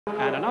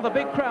And another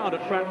big crowd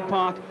at Fratton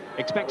Park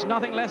expects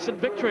nothing less than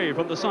victory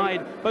from the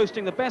side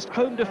boasting the best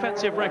home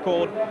defensive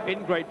record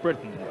in Great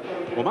Britain.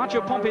 Well, much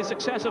of Pompey's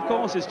success, of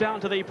course, is down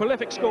to the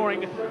prolific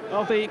scoring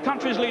of the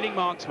country's leading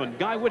marksman.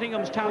 Guy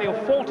Whittingham's tally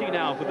of 40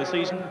 now for the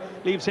season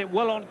leaves him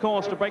well on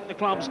course to break the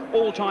club's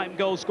all-time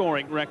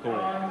goal-scoring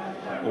record.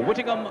 Well,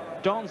 Whittingham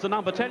dons the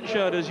number 10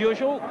 shirt as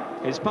usual.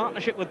 His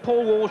partnership with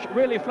Paul Walsh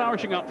really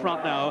flourishing up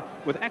front now,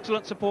 with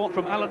excellent support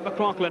from Alan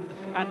McLaughlin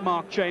and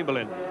Mark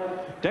Chamberlain.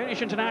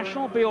 Danish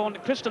international Bjorn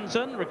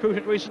Christensen,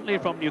 recruited recently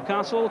from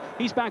Newcastle.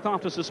 He's back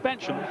after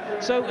suspension.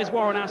 So is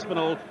Warren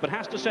Aspinall, but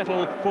has to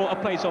settle for a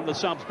place on the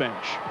subs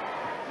bench.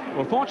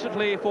 Well,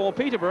 fortunately for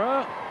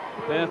Peterborough,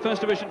 their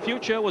First Division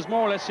future was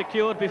more or less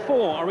secured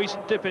before a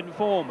recent dip in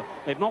form.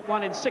 They've not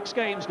won in 6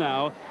 games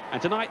now, and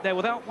tonight they're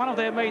without one of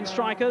their main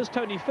strikers,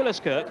 Tony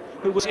Philliskirk,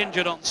 who was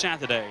injured on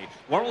Saturday.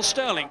 Worrell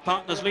Sterling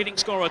partners leading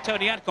scorer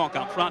Tony Adcock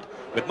up front,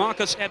 with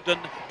Marcus Ebden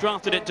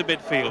drafted into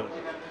midfield.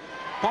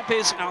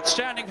 Pompey's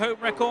outstanding home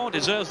record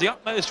deserves the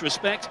utmost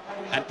respect,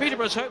 and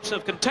Peterborough's hopes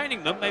of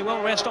containing them may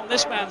well rest on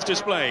this man's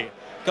display.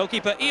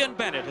 Goalkeeper Ian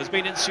Bennett has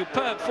been in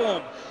superb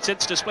form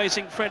since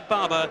displacing Fred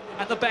Barber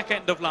at the back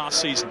end of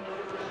last season.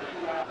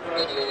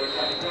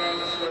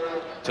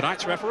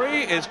 Tonight's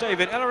referee is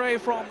David Elleray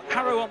from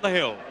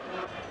Harrow-on-the-Hill.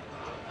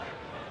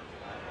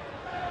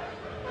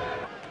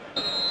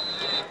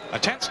 A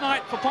tense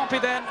night for Pompey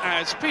then,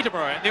 as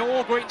Peterborough in the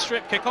all-green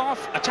strip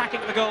kick-off, attacking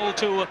the goal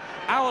to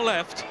our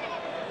left.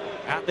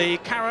 At the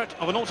carrot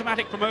of an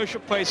automatic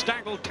promotion place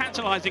dangled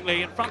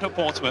tantalisingly in front of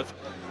Portsmouth.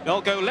 They'll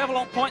go level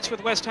on points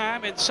with West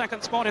Ham in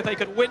second spot if they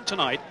could win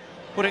tonight,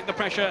 putting the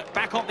pressure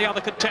back on the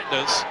other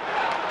contenders.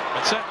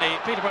 But certainly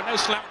Peterborough no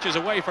slouches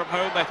away from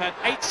home. They've had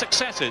 8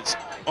 successes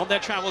on their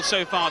travels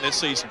so far this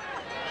season.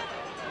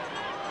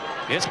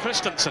 Here's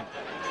Christensen.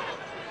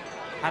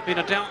 Had been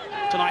a doubt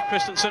tonight,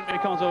 Christensen,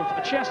 because of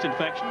a chest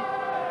infection,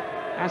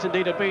 as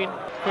indeed had been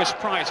Chris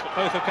Price, but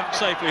both have come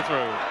safely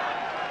through.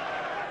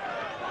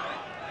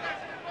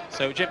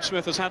 So Jim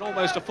Smith has had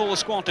almost a full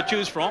squad to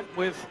choose from,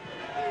 with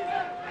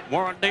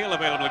Warren Neal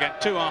available to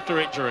get 2 after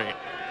injury.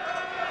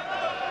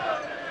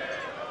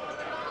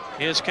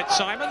 Here's Kit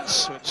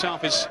Simons, who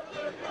himself is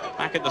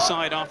back in the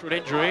side after an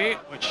injury,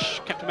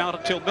 which kept him out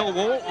until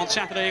Millwall on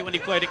Saturday when he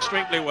played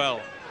extremely well.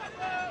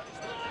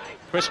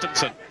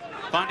 Christensen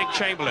finding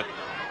Chamberlain.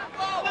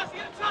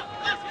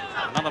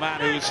 Another man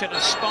who's hit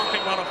a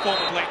sparkling run of form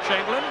of late,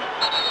 Chamberlain.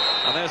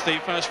 And there's the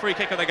first free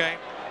kick of the game,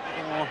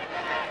 or a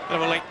bit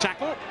of a late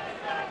tackle,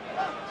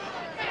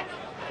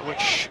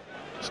 which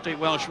Steve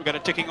Welsh will get a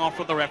ticking off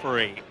from the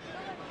referee.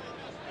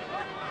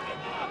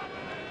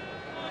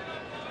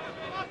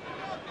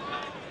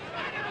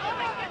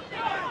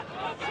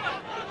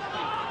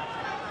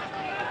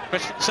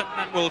 Christensen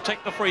will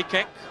take the free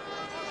kick.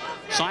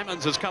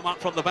 Simons has come up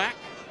from the back.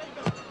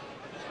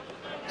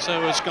 So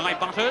has Guy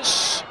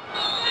Butters.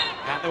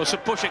 And there was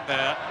some pushing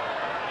there.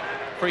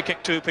 Free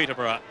kick to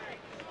Peterborough.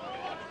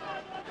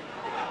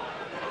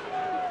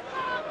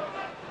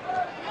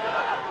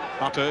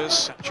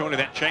 Butters, surely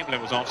that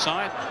Chamberlain was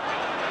offside.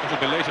 A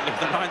little belatedly,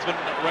 the linesman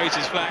raised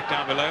his flag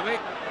down below me.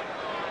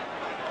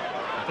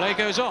 The play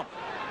goes on.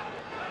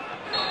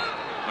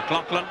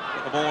 McLaughlin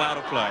with the ball out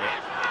of play.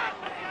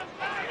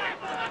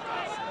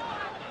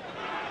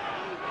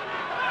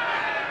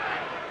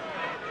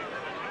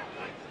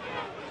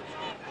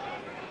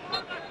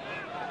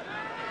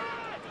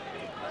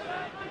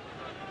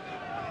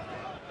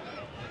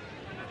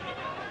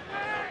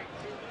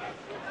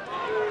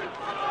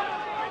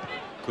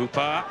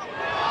 Cooper.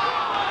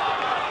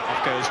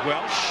 Off goes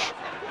Welsh.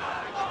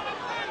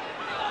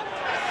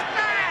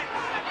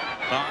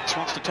 Barnes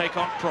wants to take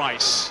on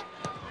Price.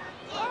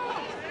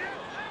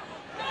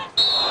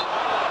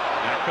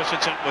 Now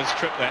Christensen was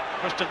tripped there.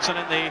 Christensen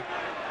in the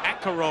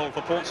anchor role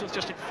for Portsmouth,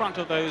 just in front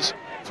of those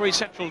 3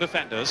 central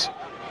defenders.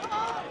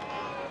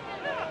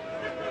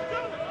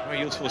 Very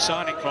useful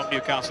signing from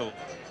Newcastle.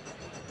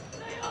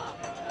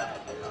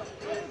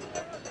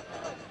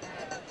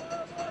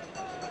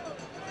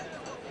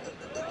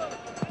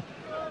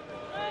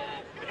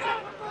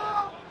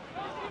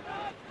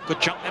 Good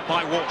jump there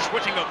by Walsh.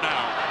 Whittingham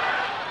now.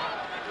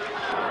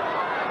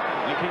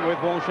 Linking with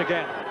Walsh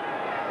again.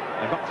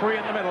 They've got 3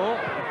 in the middle.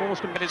 The Force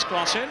can get his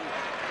cross in.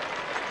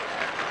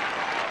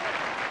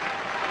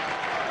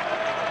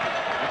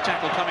 The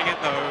tackle coming in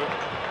though.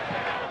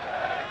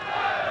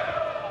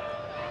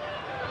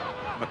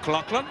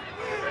 McLaughlin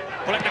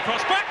pulling the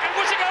cross back, and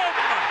Whittingham!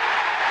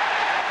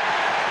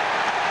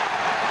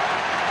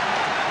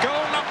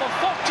 Goal number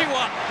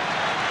 41.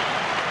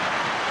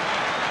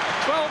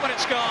 12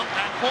 minutes gone,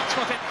 and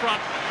Portsmouth in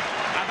front,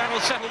 and that will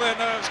settle their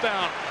nerves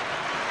down.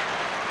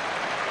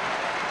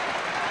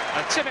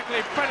 A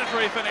typically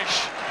predatory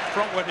finish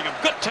from Whittingham.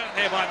 Good turn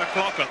here by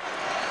McLaughlin.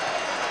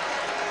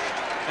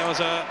 There was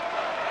a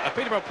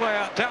Peterborough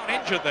player down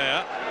injured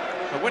there,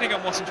 but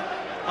Whittingham wasn't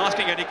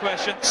asking any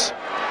questions.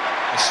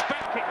 A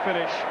spat kick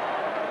finish.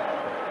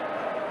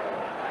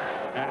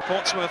 And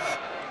Portsmouth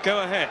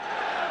go ahead.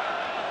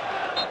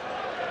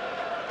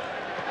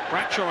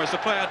 Bradshaw is the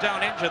player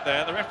down injured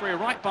there, the referee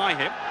right by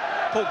him.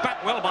 pulled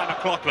back well by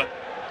McLaughlin.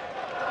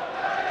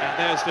 And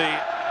there's the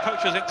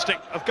poacher's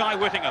instinct of Guy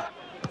Whittingham.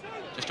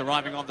 Just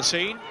arriving on the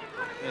scene.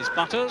 There's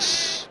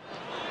Butters.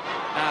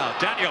 Now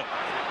Daniel.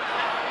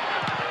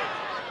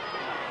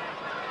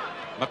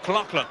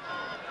 McLaughlin.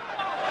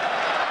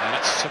 And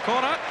it's a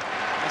corner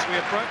as we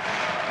approach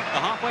the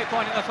halfway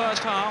point in the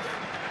first half.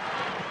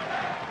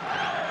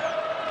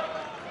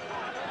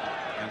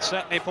 And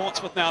certainly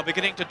Portsmouth now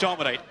beginning to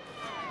dominate.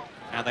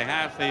 And they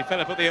have the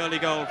fillip of the early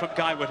goal from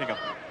Guy Whittingham.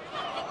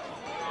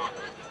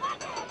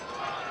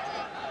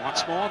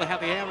 Once more, they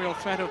have the aerial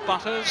threat of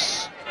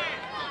Butters.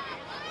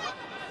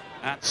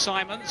 And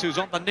Simons, who's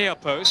on the near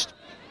post.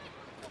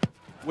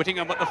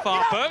 Whittingham at the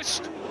far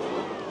post.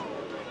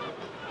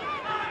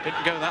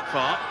 Didn't go that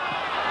far.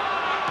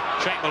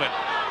 Chamberlain.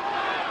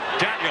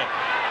 Daniel.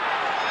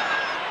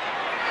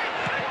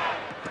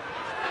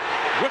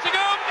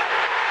 Whittingham!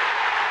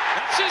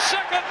 That's his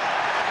second!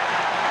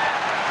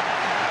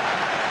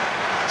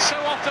 So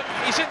often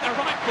he's in the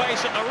right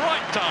place at the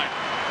right time.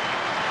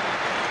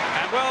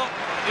 And well,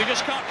 you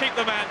just can't keep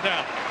the man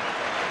down.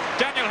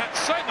 Daniel had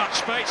so much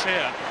space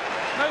here.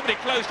 Nobody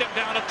closed him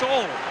down at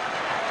all.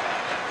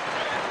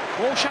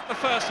 Walsh at the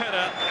first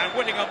header and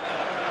Whittingham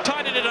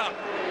tidied it up.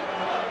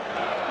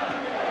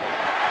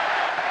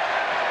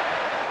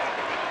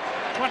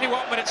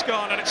 21 minutes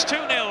gone and it's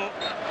 2-0.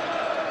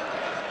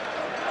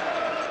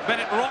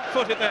 Bennett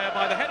wrong-footed there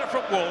by the header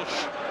from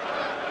Walsh.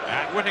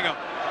 And Whittingham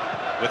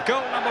with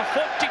goal number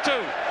 42.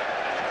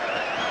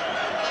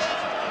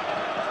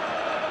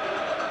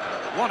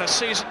 What a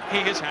season he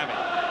is having.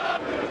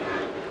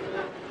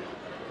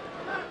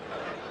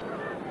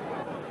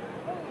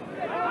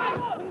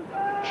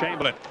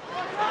 Chamberlain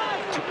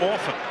to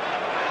Orphan.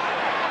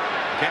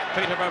 Get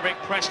Peterborough being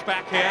pressed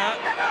back here.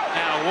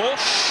 Now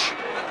Walsh.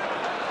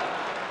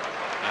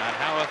 And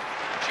Howard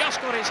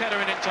just got his header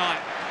in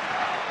time.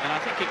 And I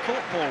think he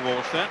caught Paul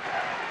Walsh there.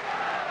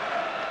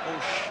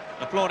 Walsh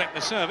applauding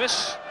the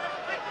service,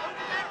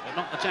 but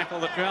not the tackle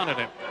that grounded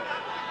him.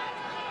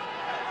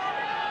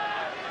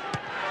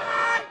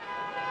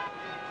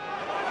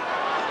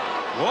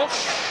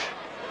 Walsh.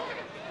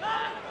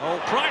 Oh,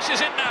 Price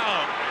is in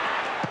now.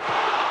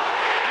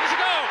 Here's a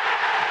goal.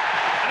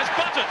 And it's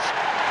Butters.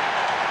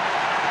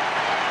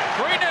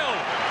 3-0.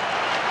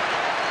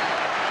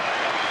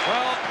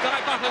 Well, Guy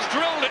Butters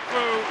drilled it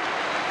through.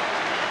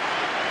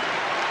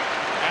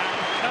 And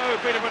no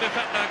Peterborough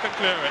defender could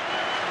clear it.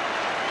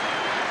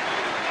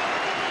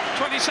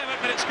 27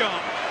 minutes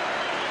gone.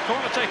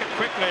 Corner taken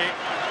quickly.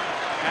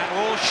 And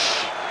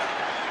Walsh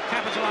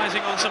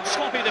capitalising on some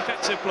sloppy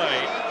defensive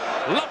play.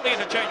 Lovely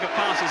interchange of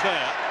passes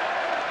there.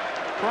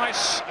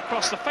 Price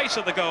across the face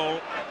of the goal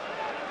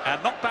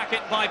and knocked back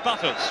in by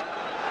Butters.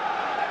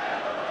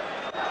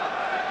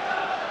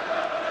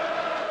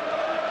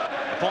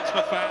 The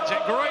Portsmouth fans in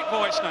great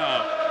voice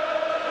now.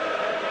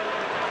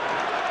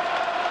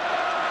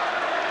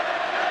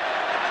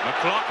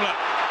 McLaughlin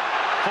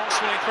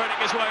forcefully threading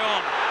his way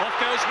on. Off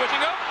goes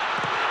Whittingham.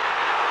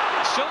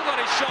 Still got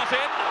his shot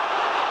in.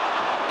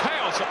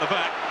 Chaos at the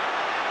back.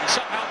 And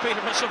somehow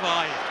Peterborough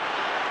survived.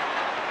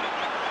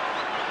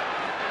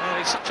 Well,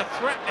 he's such a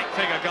threatening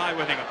figure, Guy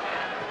Whittingham.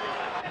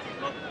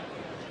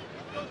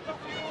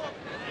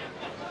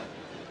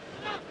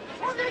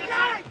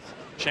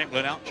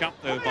 Chamberlain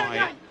out-jumped though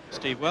by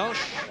Steve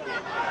Welsh.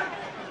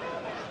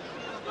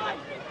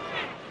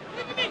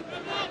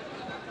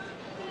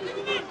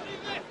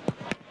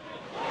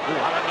 Oh,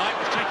 Alan Knight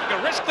was taking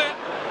a risk there.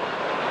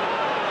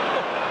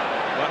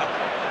 Well,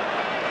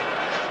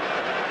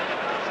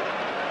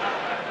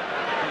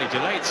 he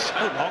delayed so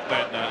long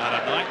then,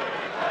 Alan Knight.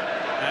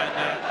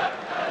 And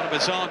what a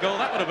bizarre goal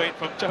that would have been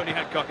from Tony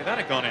Hancock if that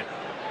had gone in.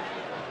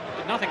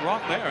 Did nothing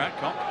wrong there,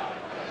 Hancock.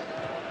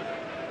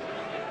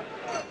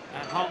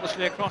 And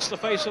harmlessly across the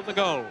face of the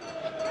goal.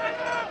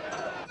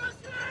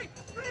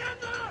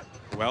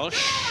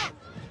 Welsh.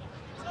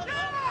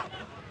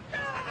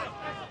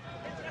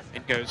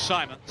 In goes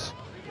Simons.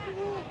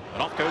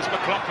 And off goes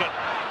McLaughlin.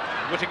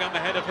 Whittingham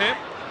ahead of him.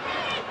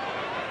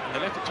 And they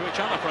left it to each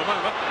other for a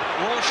moment.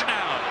 Walsh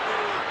now.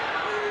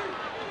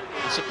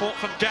 The support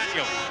from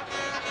Daniel.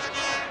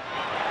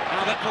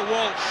 Now then for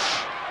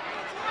Walsh.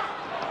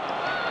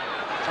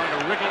 Trying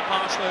to wriggle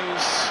past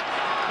those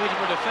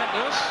Peterborough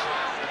defenders.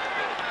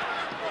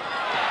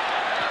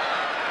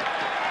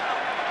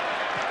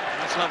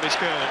 That's lovely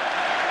skill.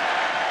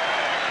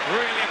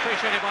 Really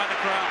appreciated by the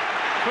crowd.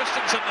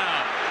 Christensen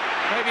now.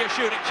 Maybe a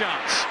shooting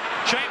chance.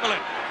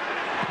 Chamberlain.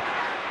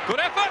 Good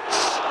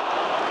efforts.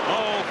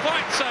 Oh,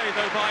 fine save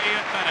though by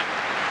Ian Bennett.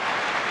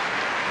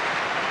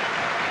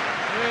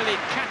 Really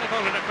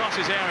catapulted across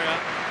his area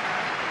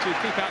to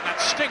keep out that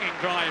stinging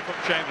drive from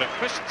Chamberlain.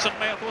 Christensen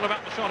may have thought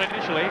about the shot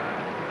initially.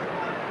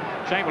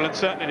 Chamberlain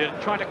certainly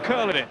didn't. Try to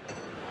curl it in.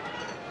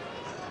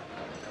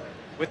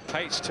 With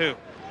pace too.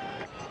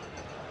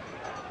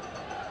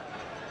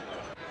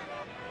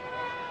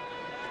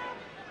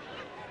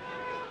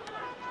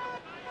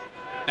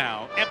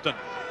 Now, Ebden.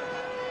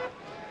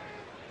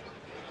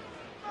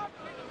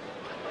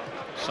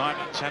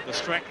 Simons had the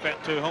strength then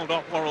to hold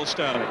off Worrell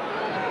Sterling.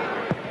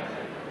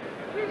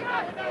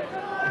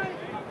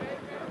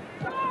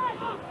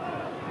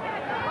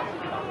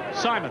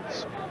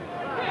 Simons.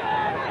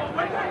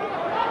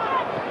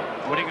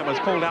 Whittingham was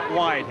pulled out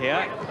wide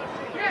here.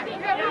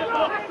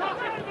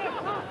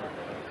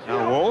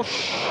 Now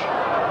Walsh.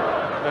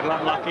 A little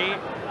unlucky.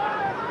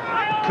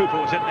 Cooper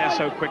was in there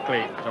so quickly.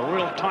 A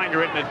real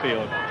tiger in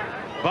midfield.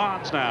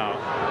 Barnes now.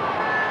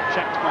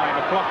 Checked by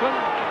McLaughlin.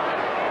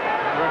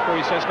 The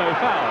referee says no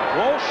foul.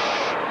 Walsh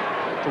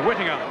to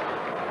Whittingham.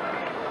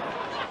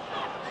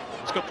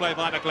 It's good play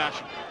by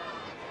McLaughlin.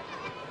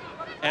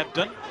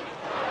 Ebden.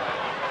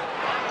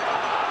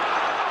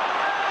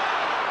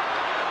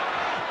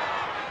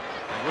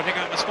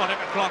 Whittingham has spotted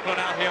McLaughlin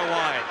out here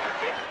wide.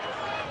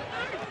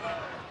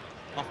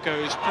 Off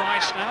goes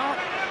Price now.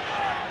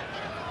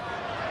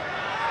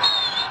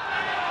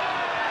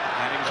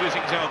 And he was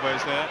using his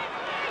elbows there.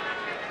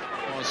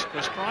 Was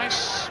Chris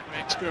Price,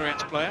 very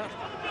experienced player.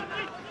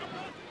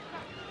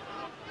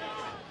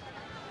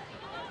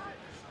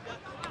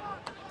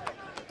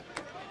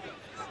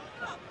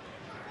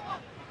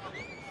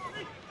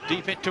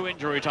 Deep into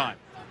injury time.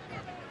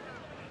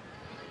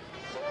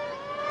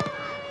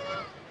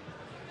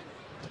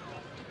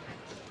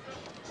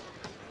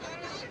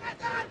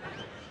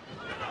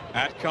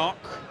 Adcock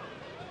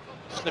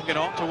slipping it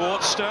on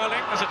towards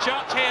Sterling. There's a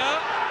chance here.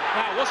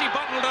 Now, was he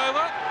bundled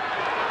over?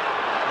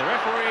 The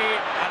referee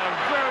had a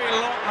very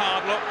long,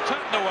 hard look,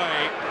 turned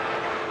away.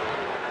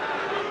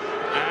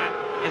 And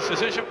his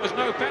decision was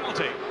no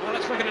penalty. Well,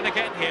 let's look at it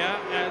again here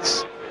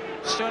as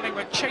Sterling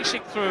went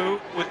chasing through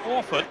with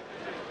Orford.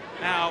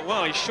 Now,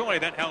 well, he surely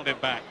then held him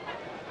back.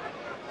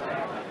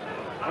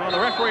 Well, the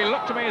referee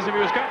looked to me as if he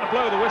was going to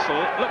blow the whistle,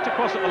 looked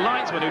across at the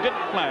linesman who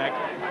didn't flag,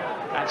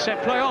 and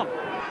said, play on.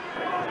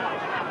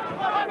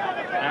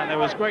 And there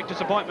was great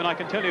disappointment, I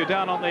can tell you,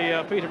 down on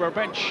the Peterborough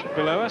bench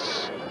below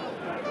us.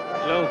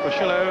 Lil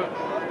Fashillo,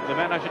 the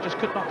manager, just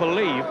could not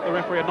believe the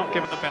referee had not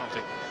given the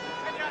penalty.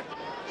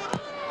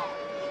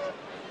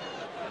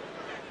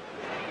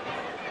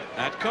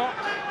 Adcock.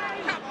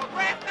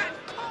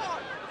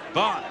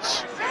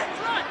 Barnes.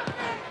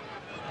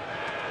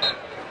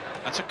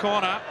 That's a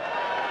corner.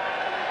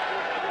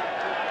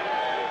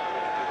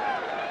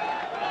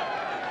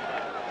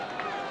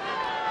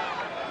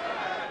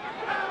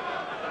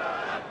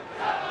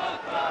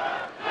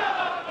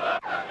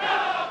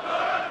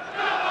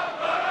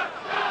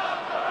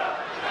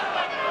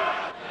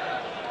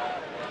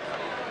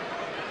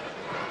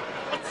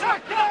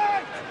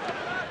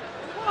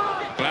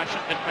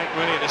 Didn't make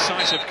really a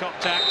decisive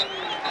contact.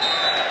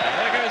 And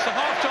there goes the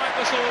half-time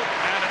whistle,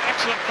 and an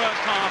excellent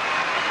first half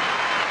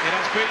it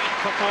has been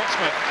for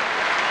Portsmouth.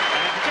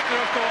 And in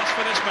particular, of course,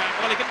 for this man,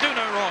 well, he can do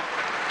no wrong.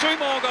 2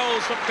 more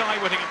goals from Guy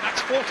Whittingham,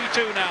 that's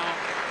 42 now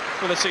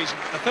for the season.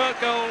 The third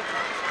goal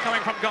coming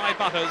from Guy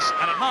Butters,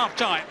 and at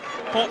half-time,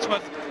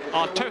 Portsmouth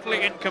are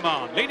totally in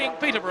command, leading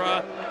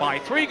Peterborough by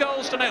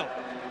 3-0.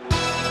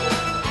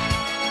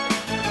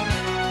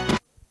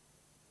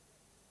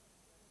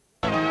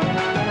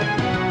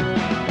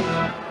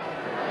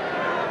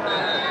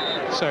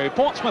 So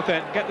Portsmouth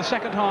then get the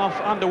second half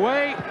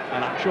underway,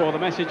 and I'm sure the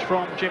message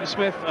from Jim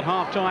Smith at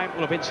half-time will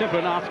have been simple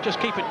enough.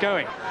 Just keep it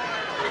going.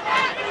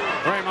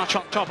 Very much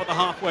on top of the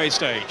halfway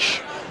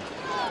stage.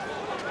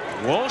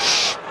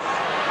 Walsh.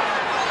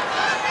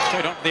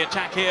 Straight on the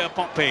attack here,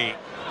 Pompey.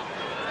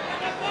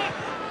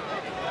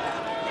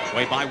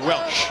 Way by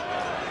Welsh.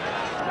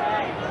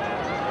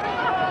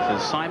 So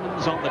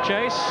Simons on the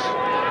chase.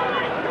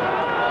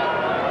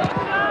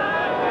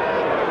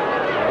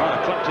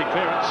 Rather clumsy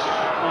clearance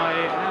by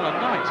Alan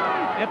Knight.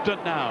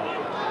 Ebden now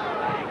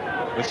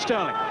with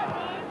Sterling.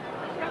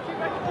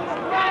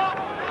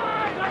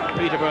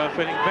 Peterborough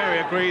feeling very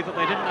aggrieved that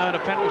they didn't earn a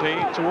penalty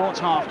towards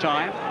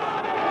half-time.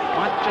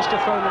 Might just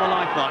have thrown them a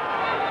lifeline.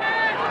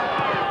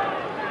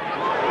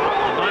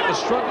 Knight was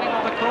struggling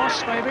on the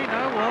cross, maybe?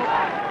 No, well,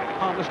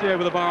 harmlessly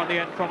over the bar at the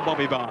end from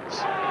Bobby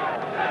Barnes.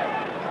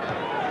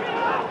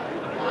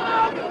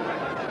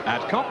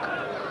 Adcock.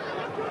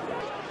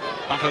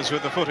 Butters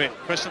with the foot in.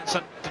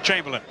 Christensen to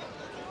Chamberlain.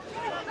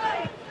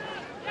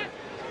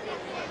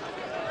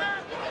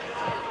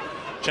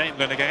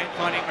 Chamberlain again,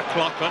 finding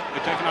McLaughlin.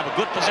 We've taken up a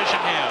good position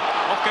here.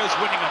 Off goes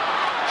Whittingham.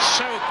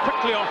 So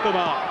quickly off the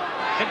mark.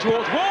 In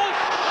towards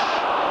Walsh!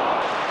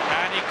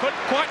 And he couldn't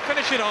quite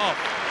finish it off.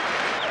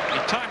 He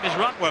timed his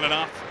run well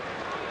enough,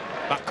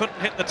 but couldn't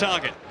hit the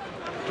target.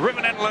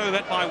 Driven in low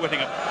then by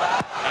Whittingham.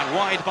 And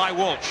wide by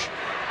Walsh.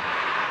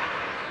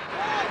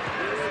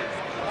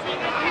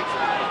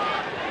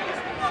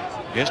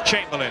 Here's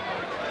Chamberlain.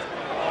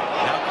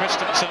 Now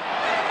Christensen.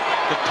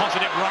 The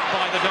positive run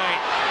by the day.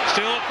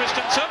 Still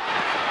Christensen.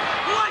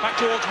 Back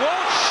towards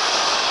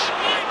Walsh.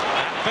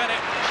 And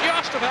Bennett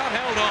just about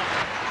held on.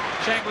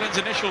 Chamberlain's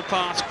initial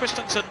pass.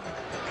 Christensen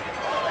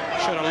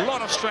showed a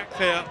lot of strength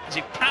here as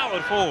he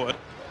powered forward.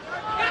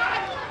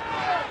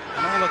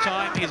 And all the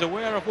time he's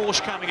aware of Walsh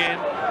coming in,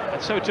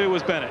 and so too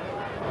was Bennett.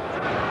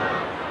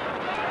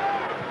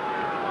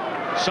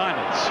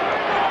 Simons.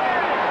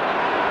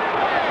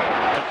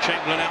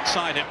 Chamberlain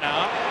outside him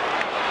now.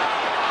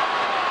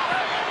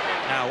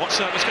 Now what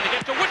service can he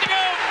get to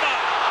Whittingham?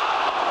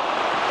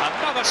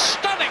 Rather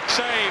stunning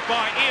save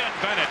by Ian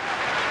Bennett.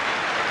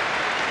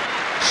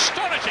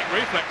 Astonishing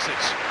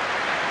reflexes.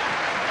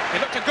 It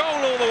looked a goal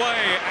all the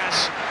way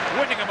as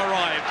Whittingham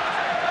arrived.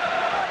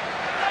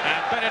 And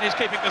Bennett is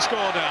keeping the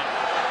score down.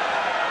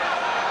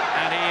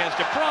 And he has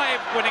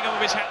deprived Whittingham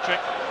of his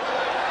hat-trick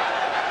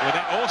with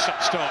that awesome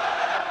stop.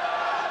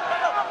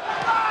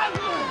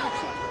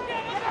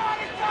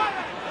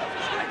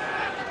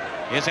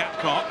 Here's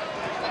Adcock.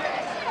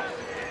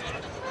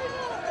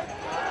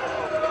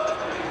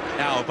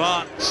 Now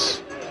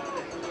Barnes.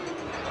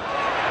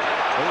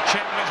 Oh,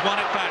 Chamberlain's won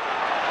it back.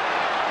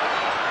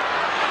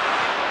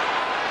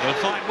 He'll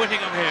find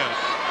Whittingham here.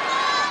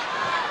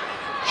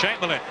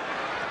 Chamberlain.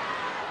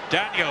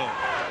 Daniel.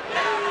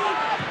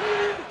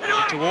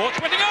 Towards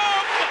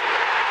Whittingham!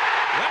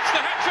 That's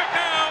the hat-trick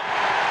now.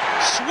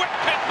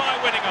 Swept in by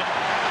Whittingham.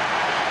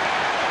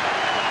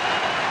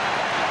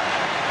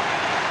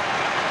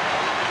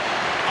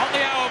 On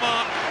the hour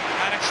mark,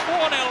 and it's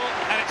 4-0,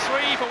 and it's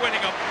 3 for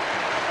Whittingham.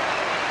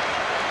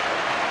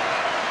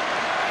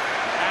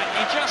 And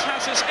he just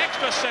has this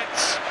extra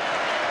sense.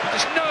 He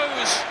just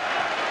knows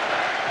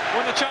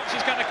when the chance is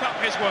going to come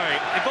his way.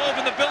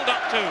 Involved in the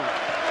build-up too.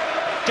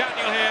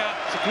 Daniel here,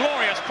 it's a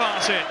glorious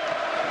pass in.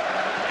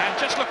 And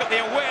just look at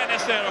the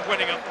awareness there of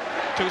Whittingham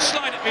to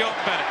slide it beyond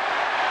Bennett.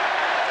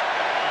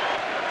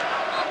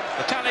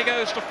 The tally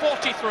goes to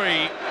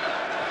 43.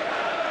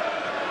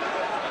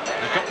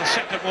 They've got the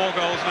second more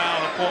goals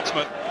now at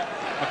Portsmouth.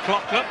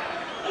 McLaughlin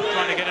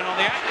trying to get in on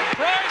the act.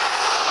 Price!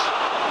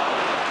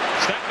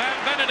 Step man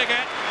Bennett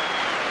again.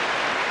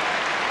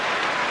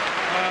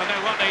 No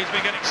wonder he's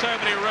been getting so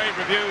many rave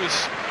reviews.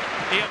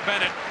 Ian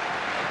Bennett.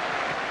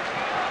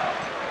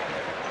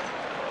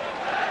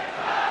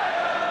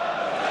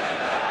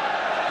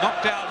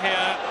 Knocked out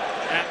here,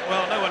 and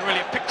well, no one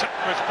really picked up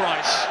for his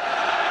price.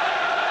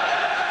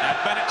 And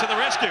Bennett to the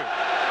rescue.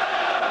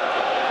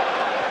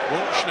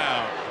 Walsh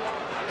now,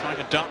 trying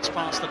to dance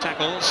past the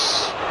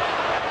tackles.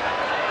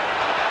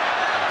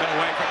 Got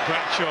away from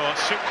Bradshaw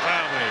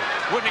superbly.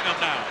 Whittingham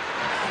now.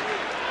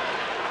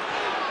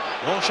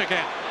 Walsh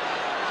again.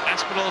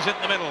 Aspinall's in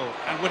the middle,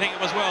 and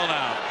Whittingham as well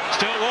now.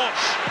 Still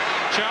Walsh.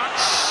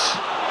 Chance.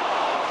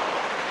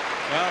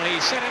 Well, he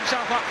set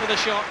himself up for the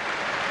shot.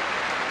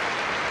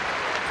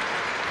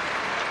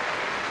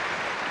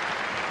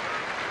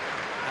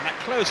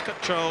 Close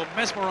control,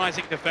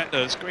 mesmerising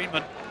defenders.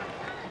 Greenman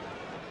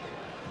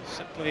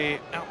simply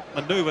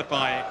outmanoeuvred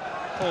by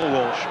Paul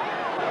Walsh.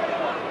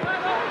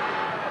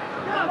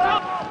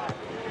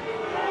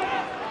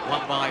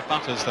 Won by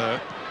Butters though.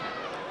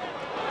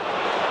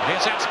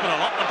 Here's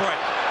Aspinall on the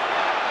break.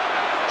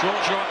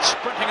 George Wright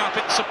sprinting up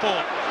in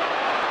support.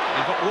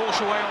 You've got Walsh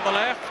away on the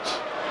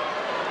left.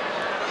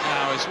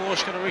 Now is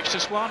Walsh going to reach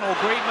this one or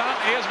Greenman?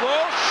 Here's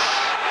Walsh.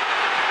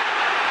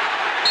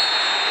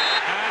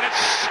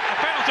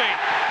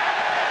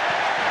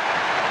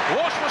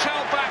 Walsh was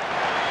held back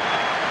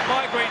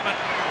by Greenman.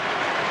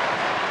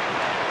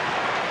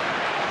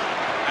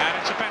 And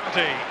it's a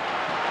penalty.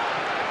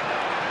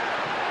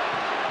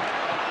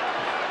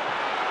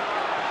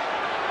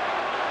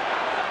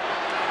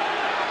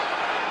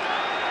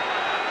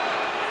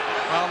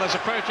 Well, there's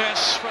a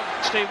protest from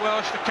Steve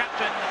Welsh, the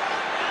captain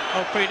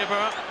of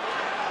Peterborough.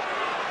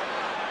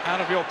 Out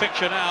of your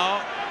picture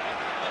now.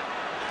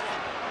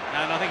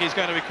 And I think he's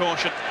going to be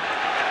cautioned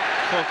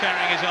for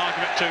carrying his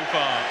argument too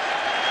far.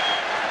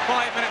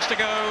 5 minutes to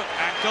go,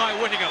 and Guy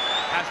Whittingham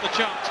has the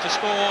chance to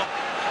score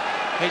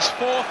his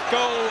 4th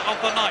goal of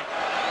the night.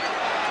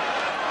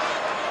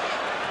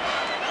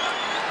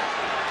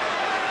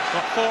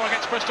 Got 4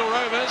 against Bristol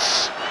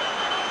Rovers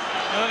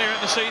earlier in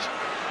the season.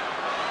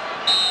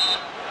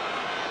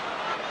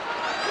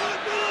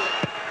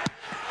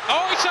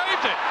 Oh, he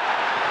saved it!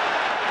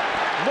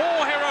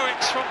 More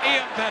heroics from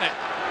Ian Bennett.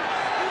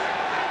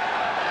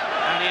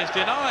 And he has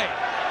denied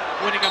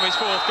Whittingham his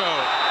 4th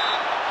goal.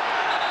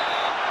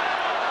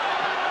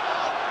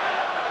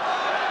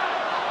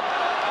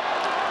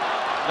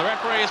 The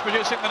referee is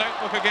producing the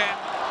notebook again.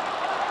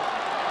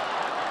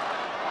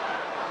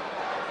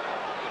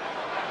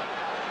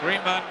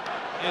 Greenman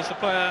is the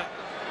player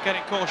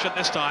getting caution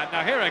this time.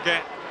 Now here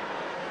again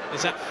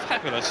is that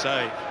fabulous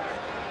save.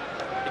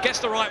 He gets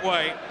the right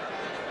way.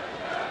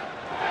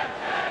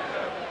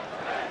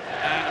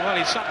 And well,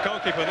 he's some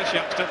goalkeeper, this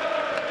youngster.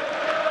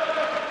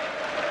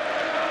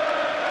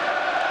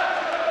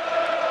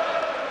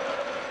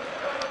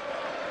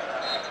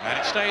 And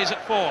it stays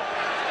at 4.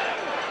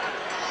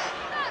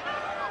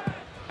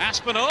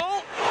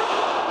 Aspinall,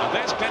 and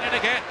there's Bennett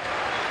again.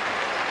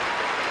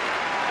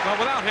 Well,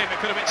 without him, it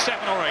could have been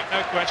 7 or 8,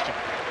 no question.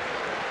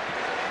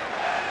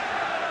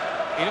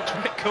 He looks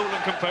very cool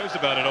and composed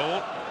about it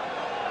all.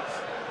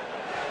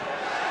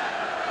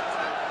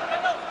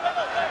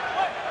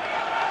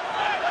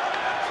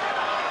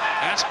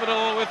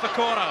 Aspinall with the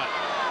corner.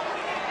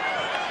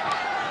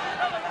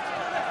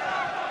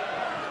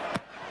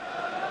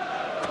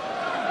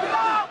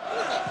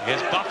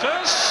 Here's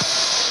Butters.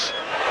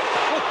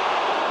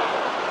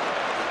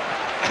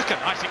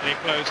 Agonizingly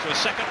close to a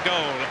second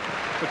goal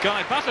for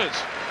Guy Butters.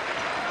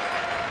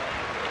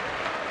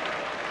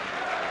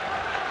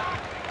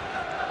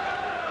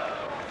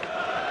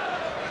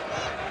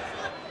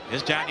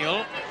 Here's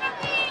Daniel.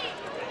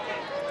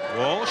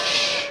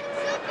 Walsh.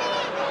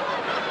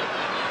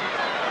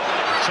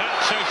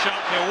 Turns so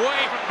sharply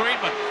away from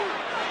Greenman.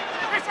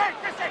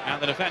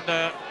 And the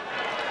defender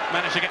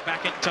managed to get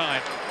back in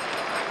time.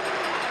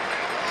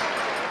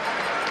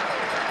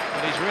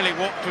 But he's really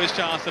walked to his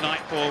chance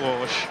tonight, Paul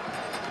Walsh.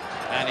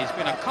 And he's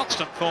been a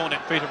constant thorn in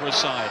Peterborough's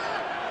side.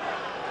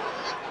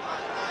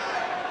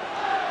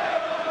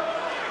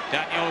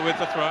 Daniel with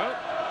the throw.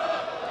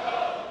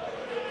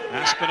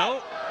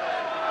 Aspinall.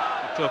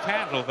 To have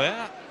handled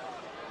there.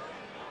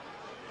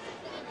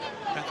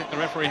 I don't think the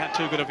referee had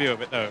too good a view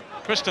of it, though.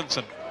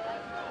 Christensen.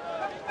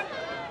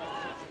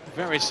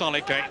 Very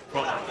solid game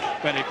from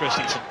Benny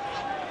Christensen.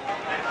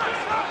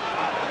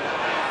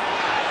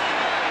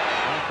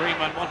 Well,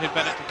 Greenman wanted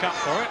Bennett to cut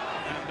for it,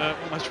 and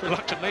almost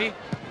reluctantly,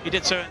 he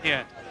did so in the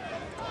end.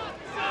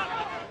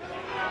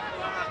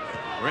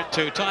 We're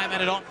into time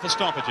ended on for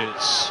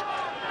stoppages.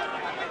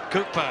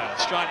 Cooper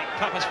striding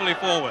purposefully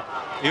forward.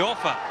 The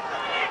offer.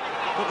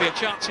 Could be a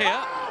chance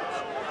here.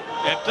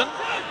 Ebden.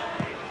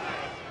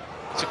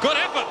 It's a good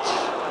effort.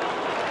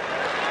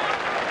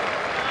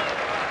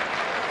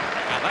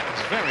 Now that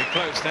was very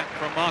close then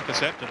from Marcus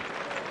Ebden.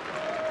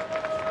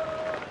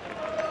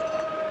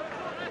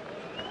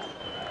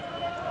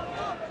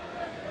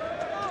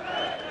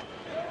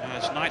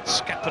 As Knight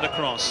scampered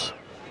across.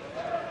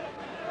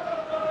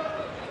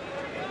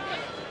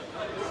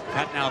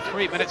 Had now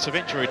 3 minutes of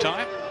injury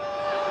time.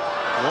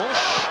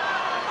 Walsh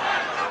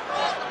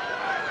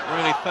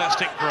really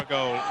thirsting for a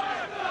goal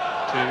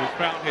to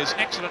crown his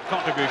excellent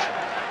contribution.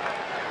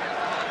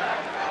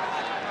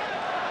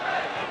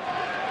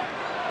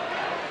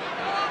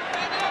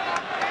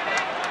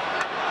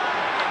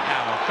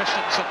 Now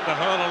Christensen to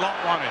hurl a long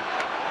one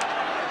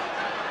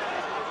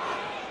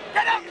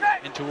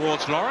in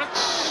towards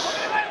Lawrence.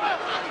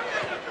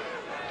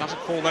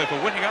 Doesn't fall though for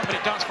Whittingham, but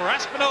it does for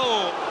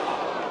Aspinall.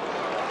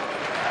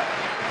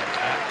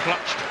 And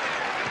clutched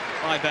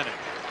by Bennett.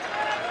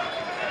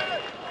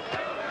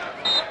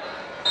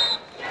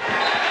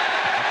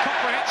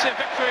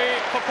 Victory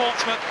for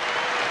Portsmouth.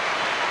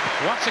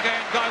 Once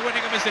again, Guy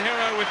Whittingham is the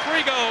hero with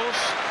 3 goals.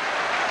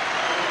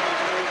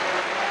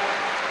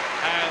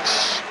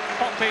 As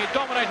Pompey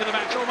dominated the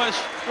match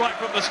almost right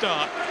from the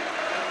start.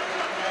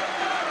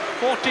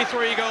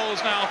 43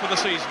 goals now for the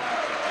season.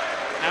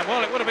 And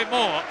well, it would have been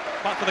more,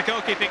 but for the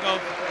goalkeeping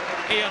of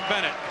Ian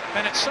Bennett.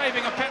 Bennett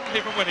saving a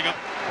penalty from Whittingham.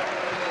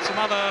 Some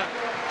other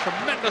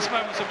tremendous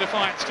moments of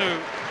defiance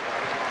too.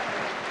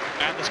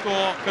 And the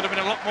score could have been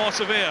a lot more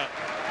severe.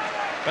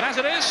 But as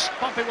it is,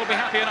 Pompey will be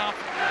happy enough.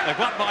 They've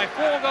won by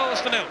 4 goals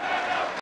to 0.